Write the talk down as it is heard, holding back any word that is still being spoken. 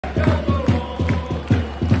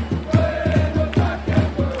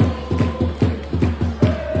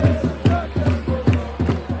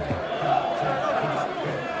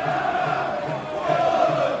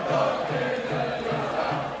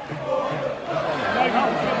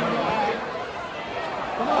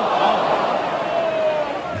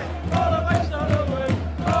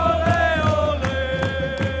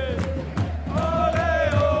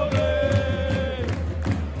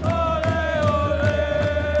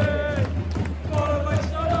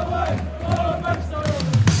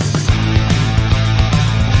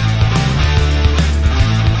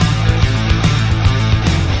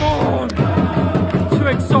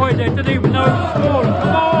Didn't even know the score.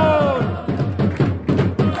 Come on!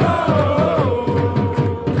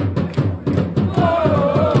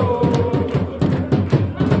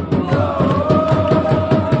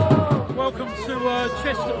 Welcome to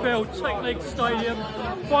Chesterfield Technique Stadium.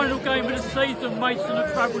 Final game of the season. Maidstone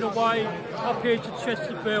have travelled away up here to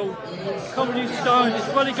Chesterfield. Come on, you Stones, it's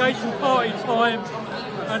relegation party time.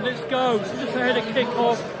 And let's go. Just ahead of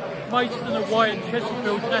kick-off. Maidstone away at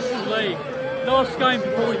Chesterfield National League. Last game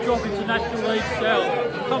before we drop into National League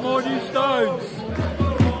South. Come on, you Stones!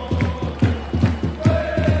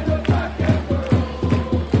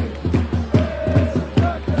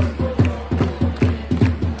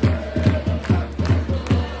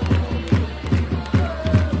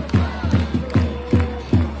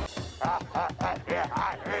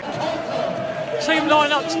 Team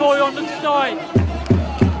line-up toy on the side.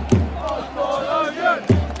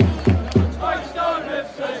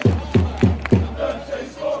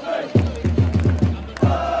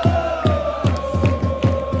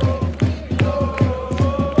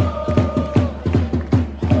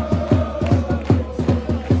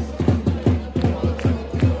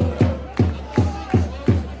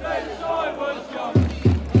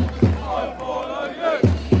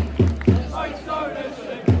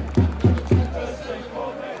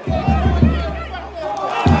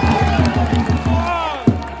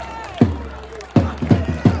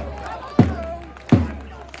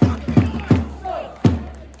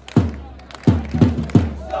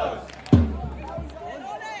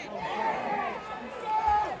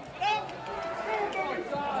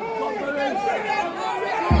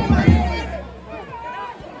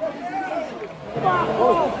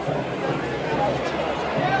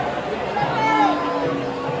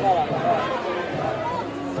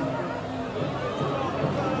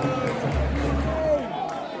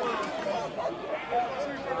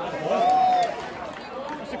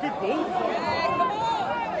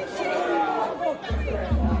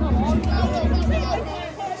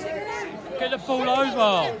 Get the ball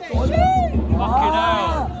over. Fucking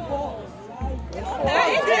hell.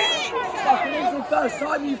 This is the first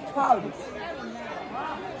time you've posed.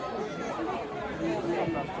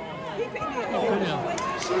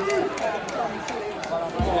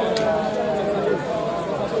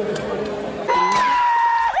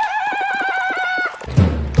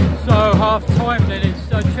 So half time then, it's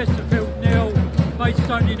Chesterfield 0,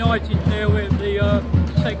 Maidstone United 0 at the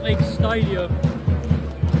Technique Stadium.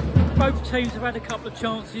 Both teams have had a couple of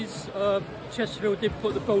chances. Chesterfield did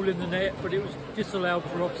put the ball in the net, but it was disallowed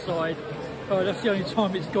for offside. That's the only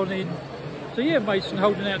time it's gone in. So yeah, Maidstone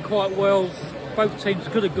holding out quite well. Both teams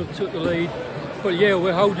could have took the lead, but yeah,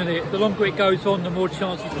 we're holding it. The longer it goes on, the more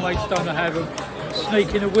chances Maidstone will have of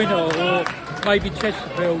sneaking a winner, or maybe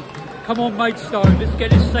Chesterfield. Come on, Maidstone, let's get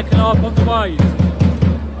this second half on the way.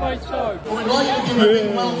 Maidstone. We'd like to give a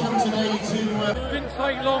big welcome today to... Didn't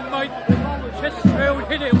take long, mate. Chesterfield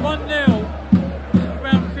hit it 1-0.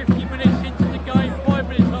 Around 50 minutes into the game, 5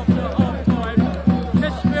 minutes after half time.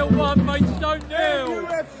 Chesterfield 1, Maidstone 0.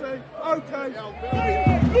 UFC, okay.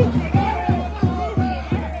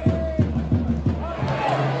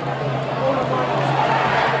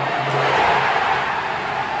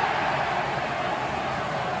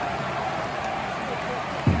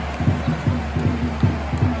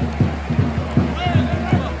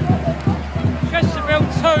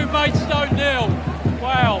 Maidstone 0.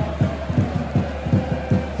 Wow.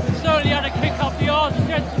 Certainly had a kick up the arse,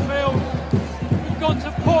 Chesterfield. We've gone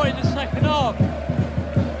to pot in the second half.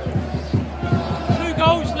 2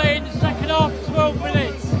 goals late in the second half, 12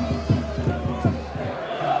 minutes.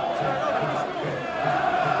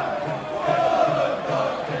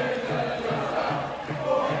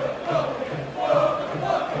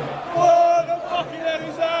 What the fucking hell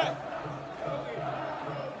is that?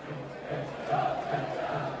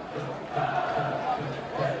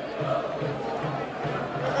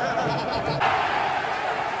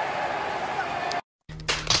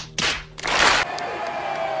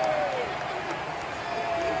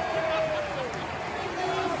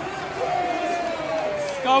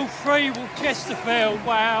 Goal 3 with Chesterfield,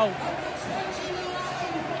 wow.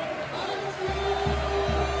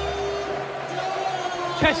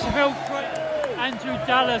 Chesterfield 3, Andrew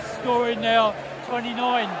Dallas scoring now,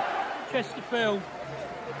 29, Chesterfield.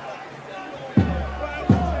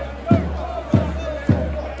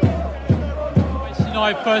 It's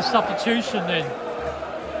United first substitution then.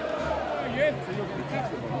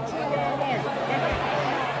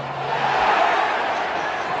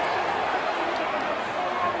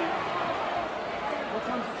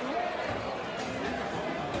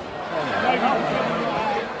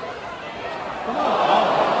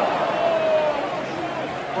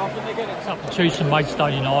 Substitution,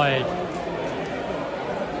 Maidstone United.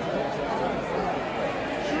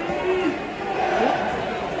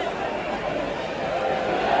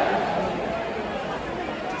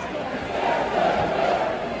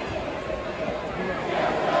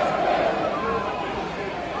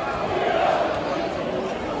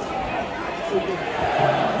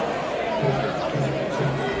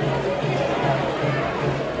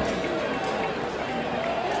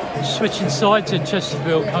 Switching sides in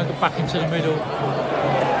Chesterfield, can't get back into the middle.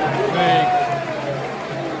 Big.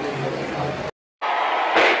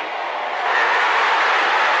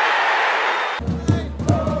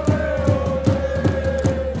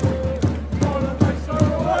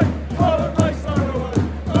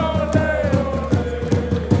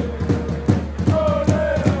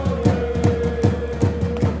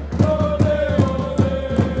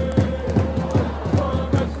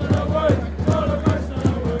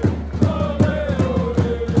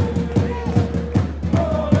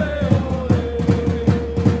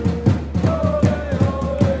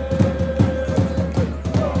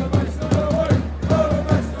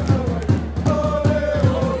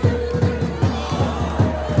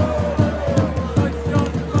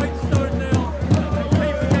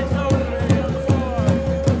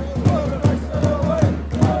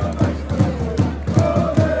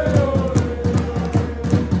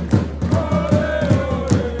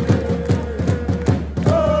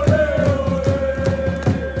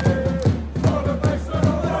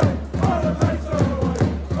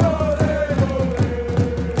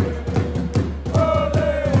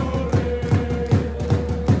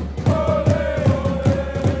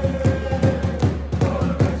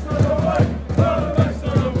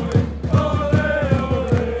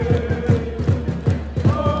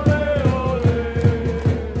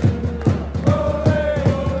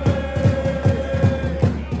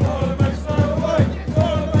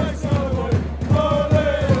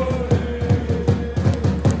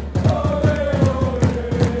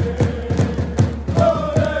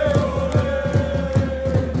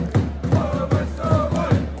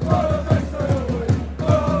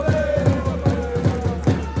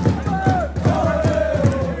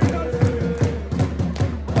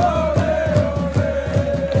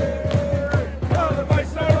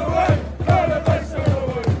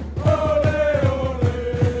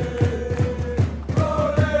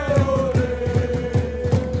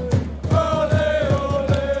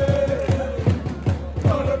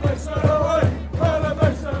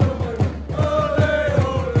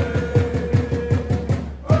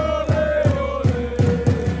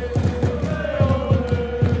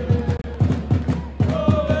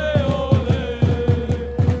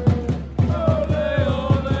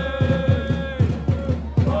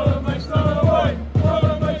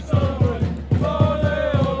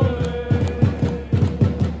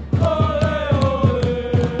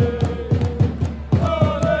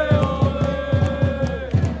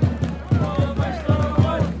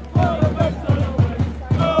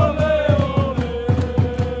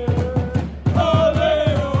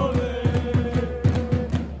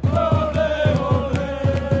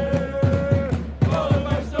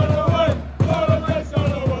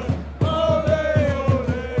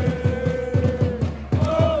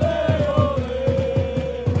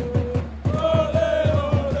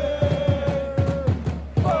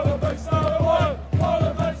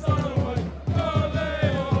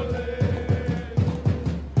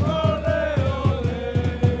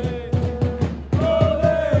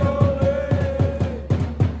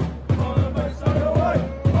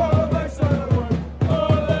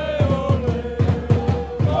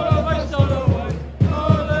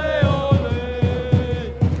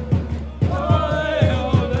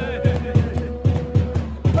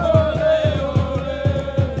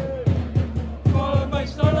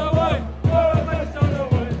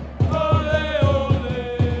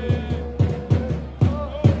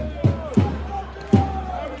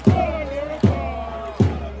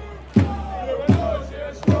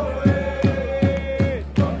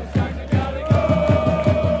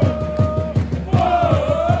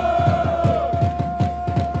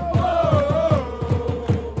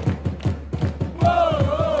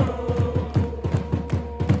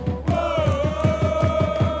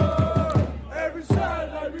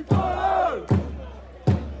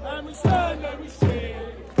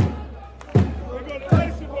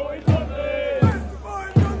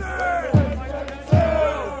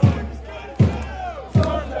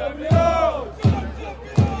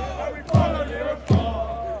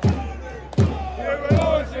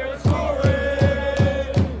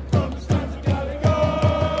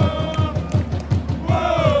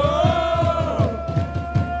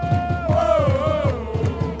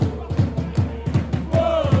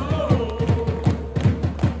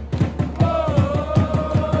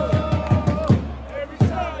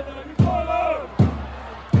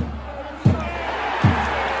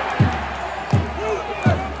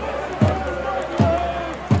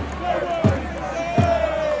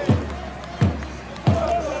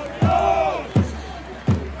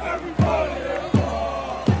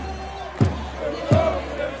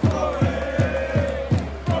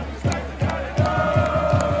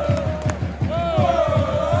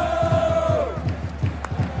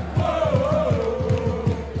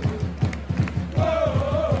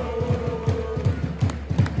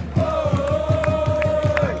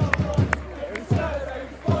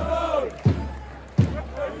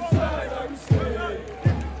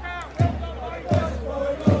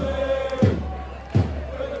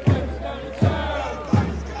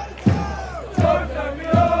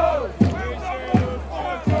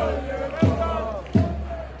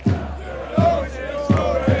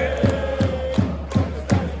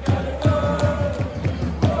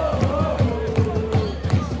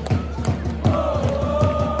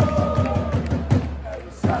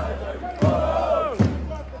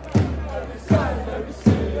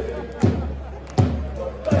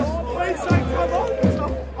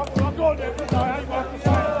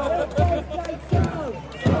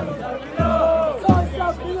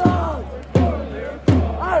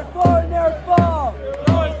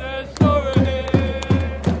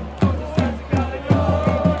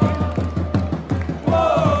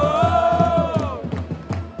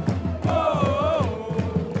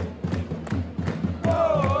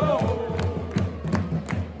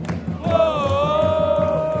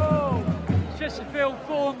 Chesterfield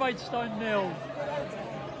 4, Maidstone 0,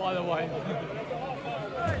 by the way.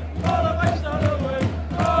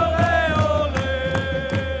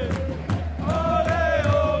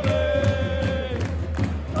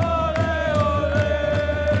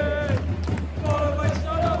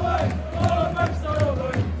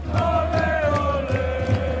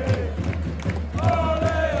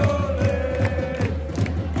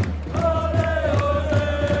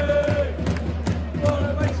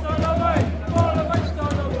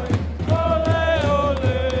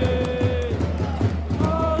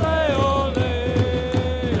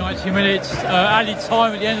 Minutes added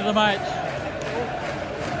time at the end of the match.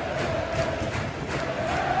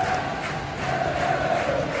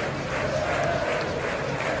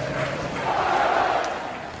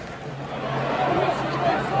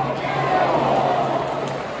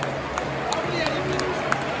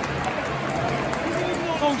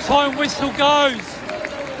 Full time whistle goes.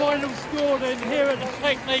 Final score then here at the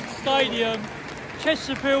Technique Stadium.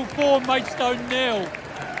 Chesterfield 4, Maidstone 0.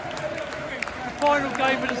 Final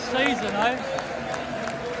game of the season, eh?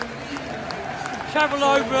 Travelled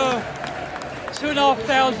over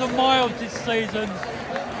 2,500 miles this season.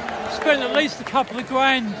 Spent at least a couple of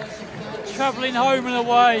grand travelling home and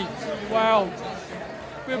away. Wow,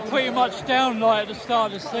 we were pretty much down like at the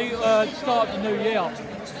start of the new year.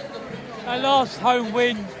 Our last home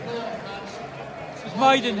win was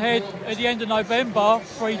Maidenhead at the end of November,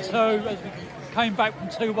 3-2, as we came back from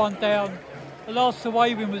 2-1 down. The last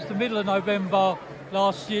away win was the middle of November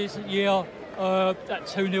last year, that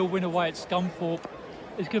 2-0 win away at Scunthorpe.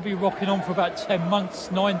 It's going to be rocking on for about 10 months,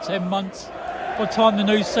 9-10 months, by the time the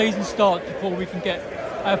new season starts, before we can get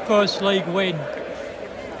our first league win.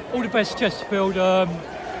 All the best, Chesterfield.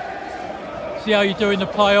 See how you do in the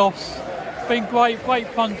playoffs. Been great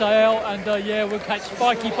fun day out, and yeah, we'll catch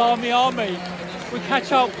Spiky Barmy Army. We'll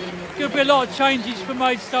catch up. Going to be a lot of changes for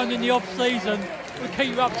Maidstone in the off-season. We'll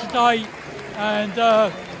keep you up to date. And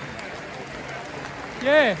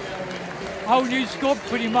yeah, whole new squad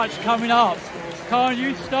pretty much coming up. Can't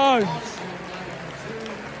you, Stones?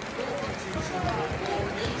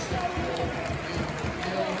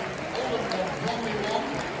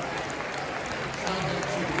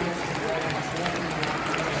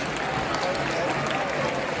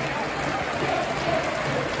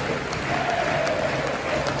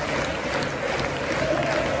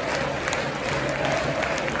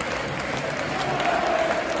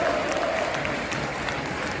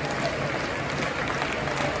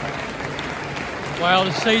 Well,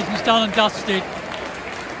 the season's done and dusted.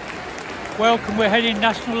 Welcome, we're heading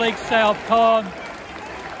National League South, Khan.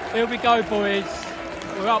 Here we go, boys.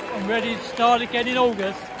 We're up and ready to start again in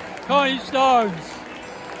August. Can't you, Stones?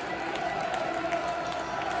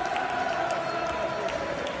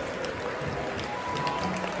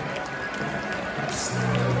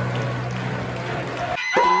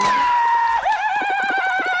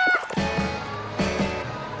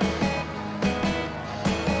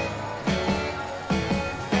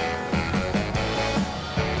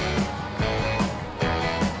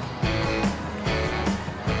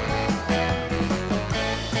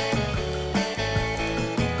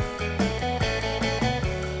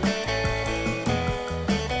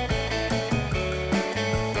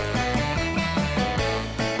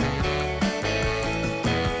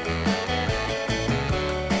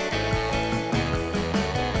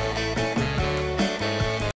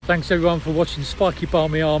 Thanks everyone for watching Spiky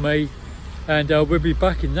Barmy Army, and we'll be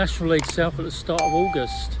back in National League South at the start of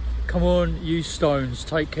August. Come on, you Stones,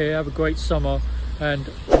 take care, have a great summer,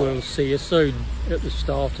 and we'll see you soon at the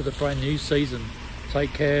start of the brand new season.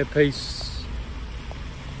 Take care, peace.